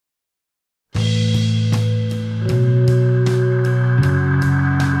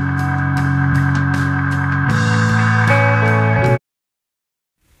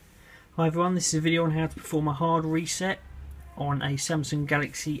Hi everyone, this is a video on how to perform a hard reset on a Samsung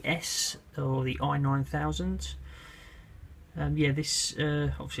Galaxy S or the i9000. This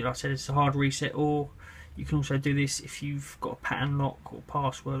obviously, like I said, it's a hard reset, or you can also do this if you've got a pattern lock or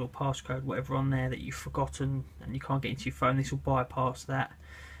password or passcode, whatever on there that you've forgotten and you can't get into your phone. This will bypass that.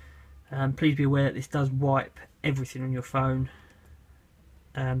 Please be aware that this does wipe everything on your phone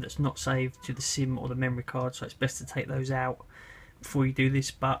that's not saved to the SIM or the memory card, so it's best to take those out before you do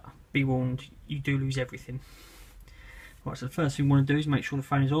this, but be warned, you do lose everything. Right, so the first thing you want to do is make sure the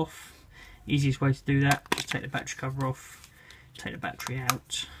phone is off. Easiest way to do that, just take the battery cover off, take the battery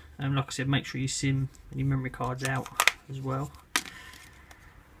out, and like I said, make sure your SIM and your memory card's out as well.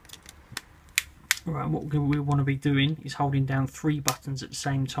 Right, what we want to be doing is holding down 3 buttons at the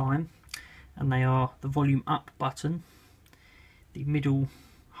same time, and they are the volume up button, the middle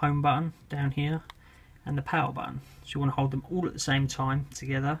home button down here, and the power button. So you want to hold them all at the same time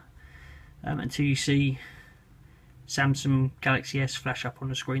together until you see Samsung Galaxy S flash up on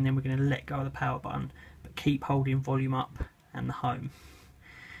the screen. Then we're going to let go of the power button, but keep holding volume up and the home.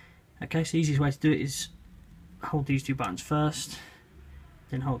 Okay, so the easiest way to do it is hold these 2 buttons first,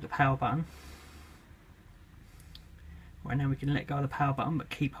 then hold the power button. Right, now we can let go of the power button, but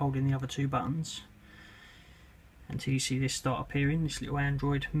keep holding the other 2 buttons until you see this start appearing, this little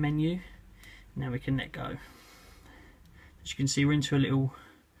Android menu. Now we can let go. As you can see, we're into a little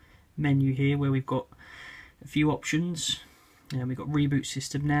menu here where we've got a few options. We've got reboot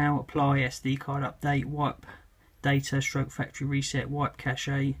system now, apply SD card update, wipe data stroke factory reset, wipe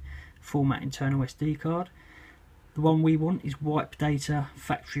cache, format internal SD card. The one we want is wipe data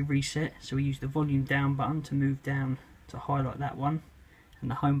factory reset, so we use the volume down button to move down to highlight that one,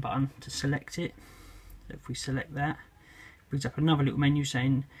 and the home button to select it. So if we select that, it brings up another little menu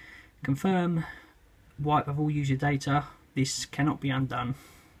saying confirm wipe of all user data, this cannot be undone.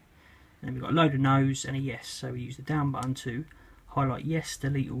 And then we've got a load of no's and a yes, so we use the down button to highlight yes,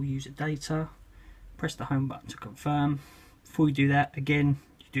 delete all user data, press the home button to confirm. Before we do that, again,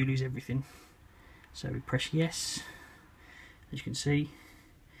 you do lose everything, so we press yes. As you can see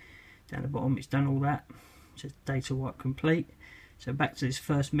down the bottom, it's done all that. It says data wipe complete. So back to this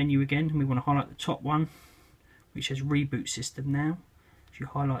first menu again, and we want to highlight the top one which says reboot system now. If you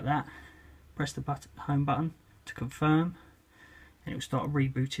highlight that, press the home button to confirm, and it will start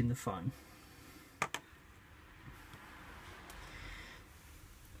rebooting the phone.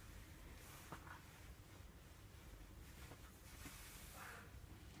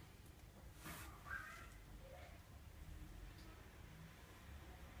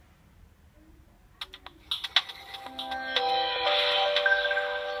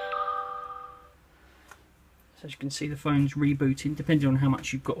 So as you can see, the phone's rebooting. Depending on how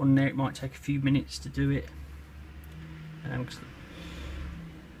much you've got on there, it might take a few minutes to do it.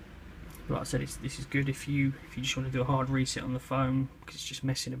 Like I said, this is good if you just want to do a hard reset on the phone because it's just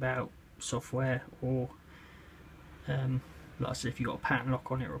messing about software, or like I said, if you've got a pattern lock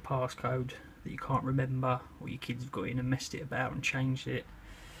on it or a passcode that you can't remember, or your kids have got in and messed it about and changed it,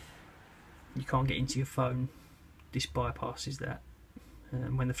 you can't get into your phone, this bypasses that.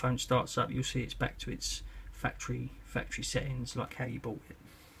 And when the phone starts up, you'll see it's back to its factory settings, like how you bought it.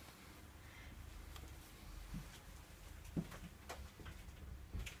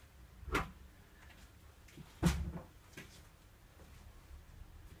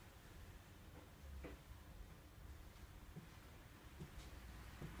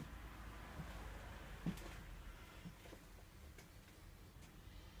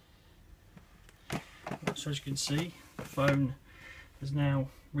 So as you can see, the phone has now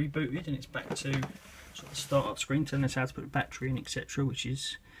rebooted and it's back to sort of the start-up screen telling us how to put the battery in, etc., which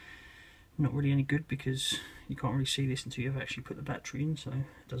is not really any good because you can't really see this until you've actually put the battery in, so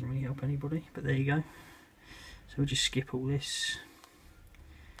it doesn't really help anybody. But there you go. So we'll just skip all this,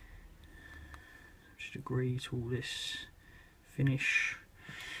 just agree to all this, finish,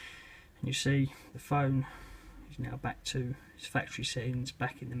 and you see the phone is now back to its factory settings,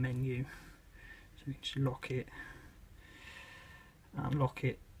 back in the menu. So we can just lock it, unlock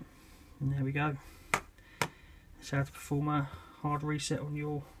it, and there we go. That's how to perform a hard reset on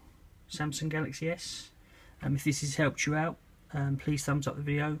your Samsung Galaxy S. If this has helped you out, please thumbs up the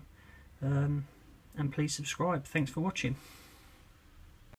video and please subscribe. Thanks for watching.